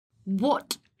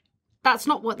That's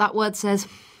not what that word says.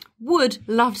 Would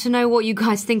love to know what you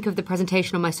guys think of the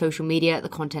presentation on my social media, the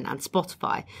content, and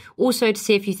Spotify. Also to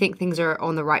see if you think things are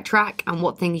on the right track and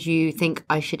what things you think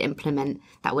I should implement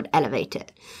that would elevate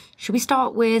it. Should we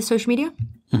start with social media?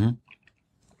 Mm-hmm.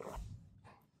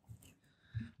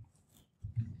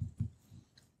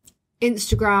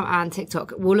 Instagram and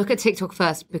TikTok. We'll look at TikTok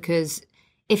first because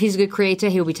if he's a good creator,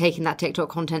 he'll be taking that TikTok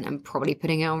content and probably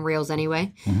putting it on Reels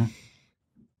anyway. Mm-hmm.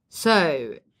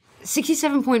 So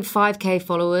 67.5k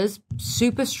followers,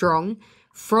 super strong.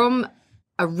 From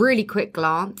a really quick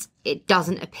glance, it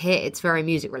doesn't appear it's very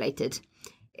music related.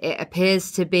 It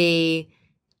appears to be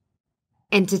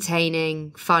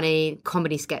entertaining, funny,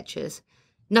 comedy sketches.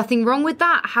 Nothing wrong with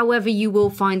that. However, you will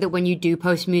find that when you do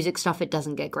post music stuff, it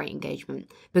doesn't get great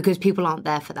engagement because people aren't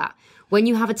there for that. When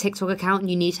you have a TikTok account,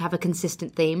 you need to have a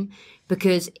consistent theme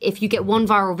because if you get one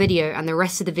viral video and the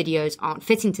rest of the videos aren't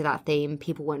fitting to that theme,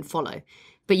 people won't follow.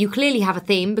 But you clearly have a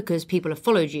theme because people have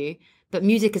followed you, but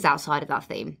music is outside of that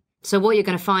theme. So what you're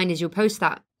going to find is you'll post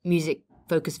that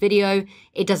music-focused video,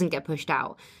 it doesn't get pushed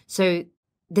out. So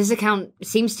this account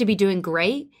seems to be doing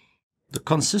great. The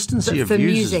consistency of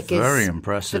views is very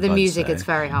impressive. For the music, it's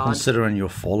very hard. Considering your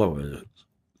follower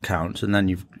count, and then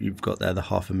you've got there the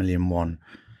 500,000 one.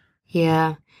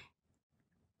 Yeah.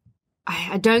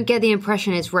 I don't get the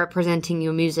impression it's representing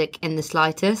your music in the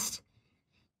slightest.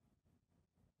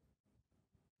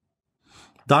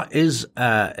 That is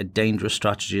a dangerous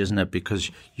strategy, isn't it?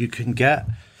 Because you can get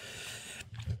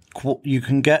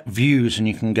views and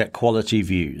you can get quality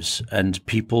views, and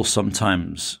people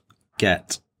sometimes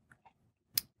get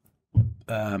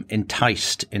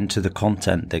enticed into the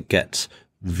content that gets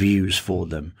views for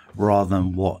them rather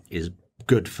than what is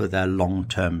good for their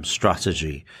long-term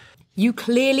strategy. You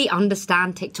clearly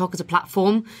understand TikTok as a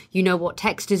platform. You know what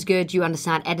text is good. You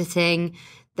understand editing,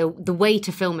 the way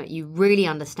to film it. You really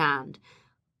understand.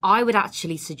 I would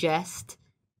actually suggest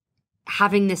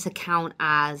having this account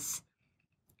as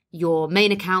your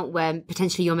main account where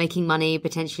potentially you're making money,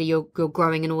 potentially you're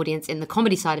growing an audience in the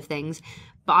comedy side of things.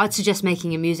 But I'd suggest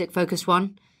making a music-focused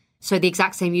one. So the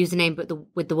exact same username, but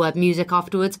with the word music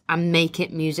afterwards, and make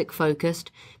it music-focused.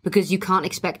 Because you can't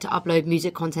expect to upload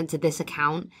music content to this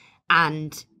account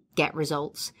and get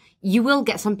results. You will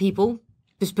get some people,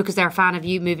 just because they're a fan of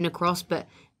you, moving across, but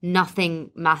nothing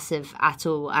massive at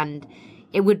all. And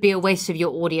it would be a waste of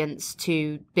your audience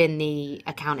to bin the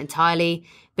account entirely.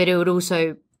 But it would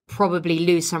also probably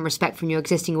lose some respect from your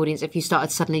existing audience if you started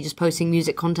suddenly just posting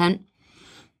music content.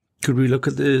 Could we look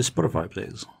at the Spotify,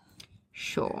 please?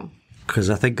 Sure.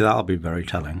 Because I think that'll be very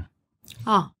telling.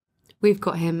 We've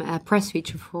got him a press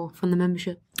feature from the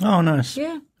membership. Oh, nice.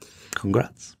 Yeah.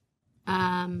 Congrats.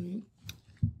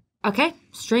 Okay,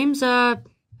 streams are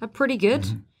pretty good.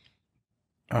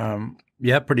 Mm-hmm.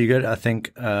 Yeah, pretty good. I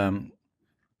think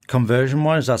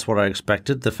conversion-wise, that's what I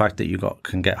expected. The fact that you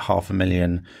can get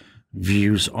 500,000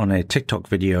 views on a TikTok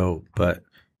video, but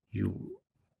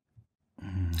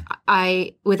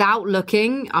without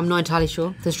looking, I'm not entirely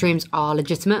sure the streams are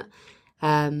legitimate.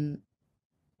 I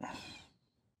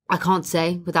can't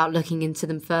say without looking into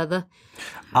them further.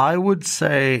 I would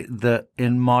say that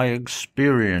in my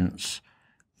experience,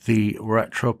 the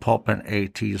retro pop and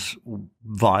 80s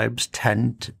vibes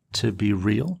tend to be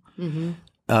real. Mm-hmm.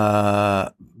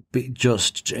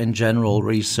 Just in general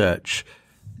research,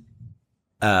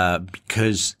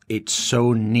 because it's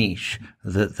so niche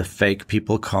that the fake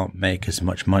people can't make as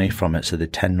much money from it, so they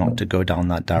tend not to go down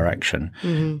that direction.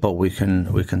 Mm-hmm. But we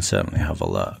can certainly have a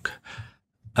look.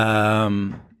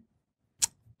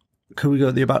 Could we go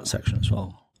to the About section as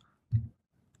well?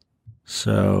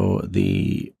 So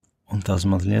the 1,000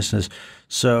 monthly listeners.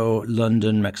 So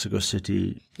London, Mexico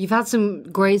City. You've had some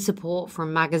great support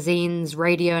from magazines,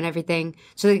 radio and everything.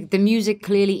 So the music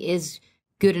clearly is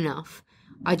good enough.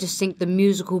 I just think the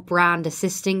musical brand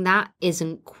assisting that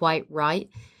isn't quite right.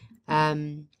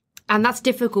 And that's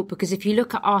difficult because if you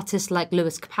look at artists like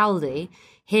Lewis Capaldi,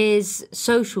 his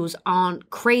socials aren't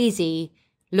crazy,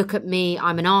 look at me,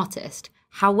 I'm an artist.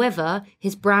 However,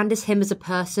 his brand is him as a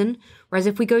person. Whereas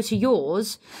if we go to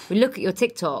yours, we look at your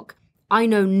TikTok, I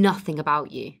know nothing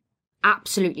about you.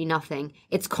 Absolutely nothing.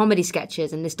 It's comedy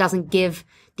sketches, and this doesn't give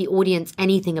the audience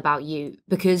anything about you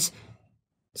because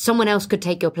someone else could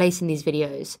take your place in these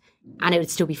videos and it would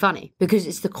still be funny because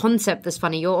it's the concept that's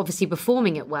funny. You're obviously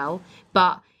performing it well,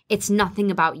 but it's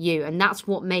nothing about you. And that's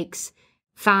what makes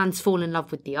fans fall in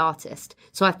love with the artist.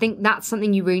 So I think that's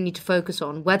something you really need to focus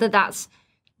on, whether that's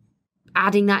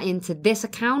adding that into this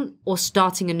account or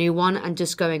starting a new one and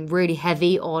just going really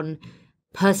heavy on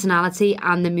personality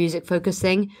and the music focus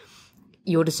thing.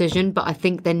 your decision, but I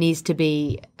think there needs to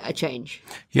be a change.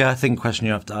 Yeah, I think the question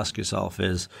you have to ask yourself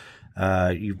is,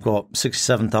 you've got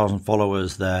 67,000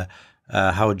 followers there.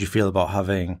 How would you feel about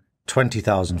having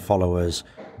 20,000 followers,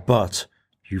 but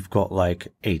you've got like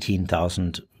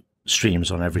 18,000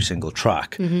 streams on every single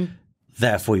track?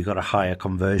 Therefore, you've got a higher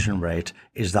conversion rate.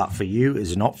 Is that for you?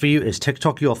 Is it not for you? Is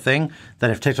TikTok your thing?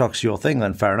 Then if TikTok's your thing,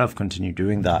 then fair enough, continue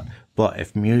doing that. But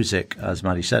if music, as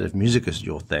Maddie said, if music is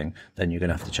your thing, then you're going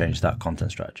to have to change that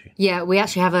content strategy. Yeah, we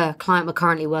actually have a client we're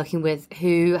currently working with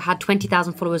who had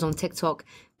 20,000 followers on TikTok,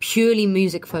 purely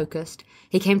music focused.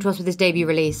 He came to us with his debut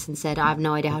release and said, I have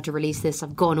no idea how to release this.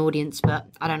 I've got an audience, but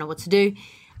I don't know what to do.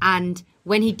 And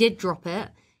when he did drop it,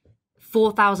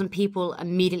 4,000 people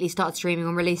immediately started streaming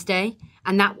on release day.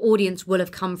 And that audience will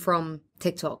have come from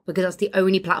TikTok because that's the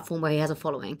only platform where he has a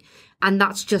following. And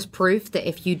that's just proof that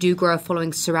if you do grow a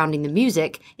following surrounding the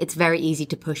music, it's very easy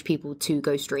to push people to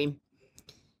go stream.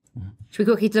 Should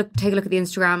we quickly take a look at the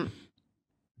Instagram?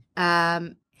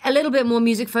 A little bit more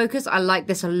music focused. I like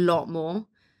this a lot more.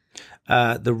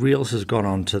 The Reels has gone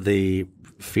on to the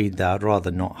feed there. I'd rather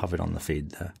not have it on the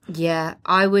feed there. Yeah,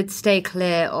 I would stay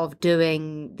clear of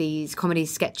doing these comedy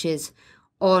sketches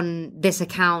on this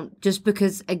account just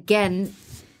because, again,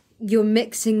 you're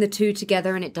mixing the two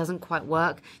together and it doesn't quite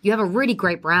work. You have a really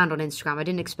great brand on Instagram. I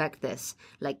didn't expect this.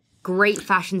 Like, great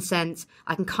fashion sense.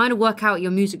 I can kind of work out your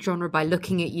music genre by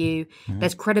looking at you.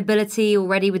 There's credibility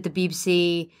already with the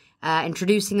BBC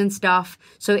introducing and stuff.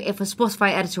 So if a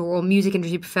Spotify editor or music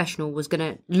industry professional was going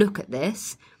to look at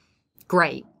this,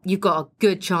 great. You've got a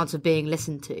good chance of being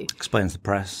listened to. Explains the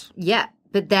press. Yeah.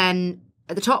 But then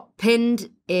at the top pinned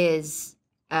is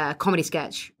a comedy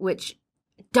sketch, which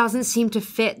doesn't seem to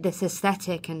fit this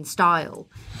aesthetic and style.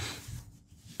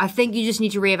 I think you just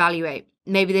need to reevaluate.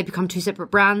 Maybe they become two separate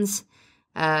brands.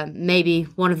 Maybe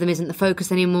one of them isn't the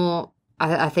focus anymore.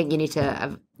 I think you need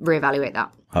to reevaluate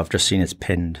that. I've just seen it's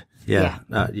pinned. Yeah.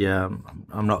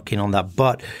 I'm not keen on that.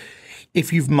 But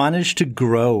if you've managed to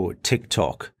grow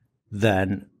TikTok,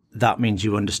 then that means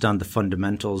you understand the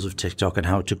fundamentals of TikTok and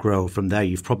how to grow from there.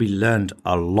 You've probably learned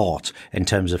a lot in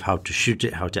terms of how to shoot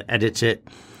it, how to edit it,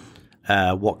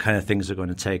 what kind of things are going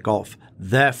to take off.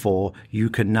 Therefore, you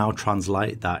can now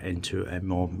translate that into a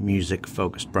more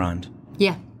music-focused brand.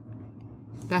 Yeah.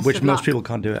 Which most people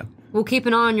can't do it. We'll keep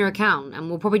an eye on your account and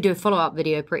we'll probably do a follow-up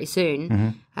video pretty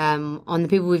soon on the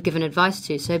people we've given advice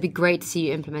to. So it'd be great to see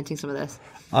you implementing some of this.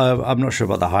 I'm not sure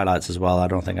about the highlights as well. I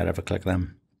don't think I'd ever click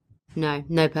them.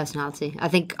 No personality. I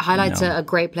think highlights are a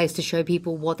great place to show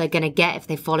people what they're going to get if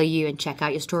they follow you and check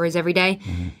out your stories every day.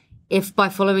 If by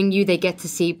following you, they get to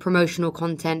see promotional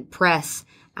content, press,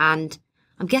 and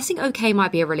I'm guessing OK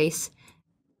might be a release.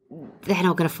 They're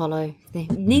not going to follow. They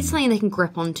need something they can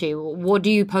grip onto. What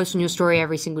do you post on your story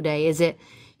every single day? Is it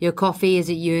your coffee? Is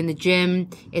it you in the gym?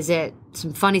 Is it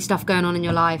some funny stuff going on in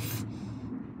your life?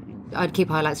 I'd keep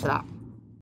highlights for that.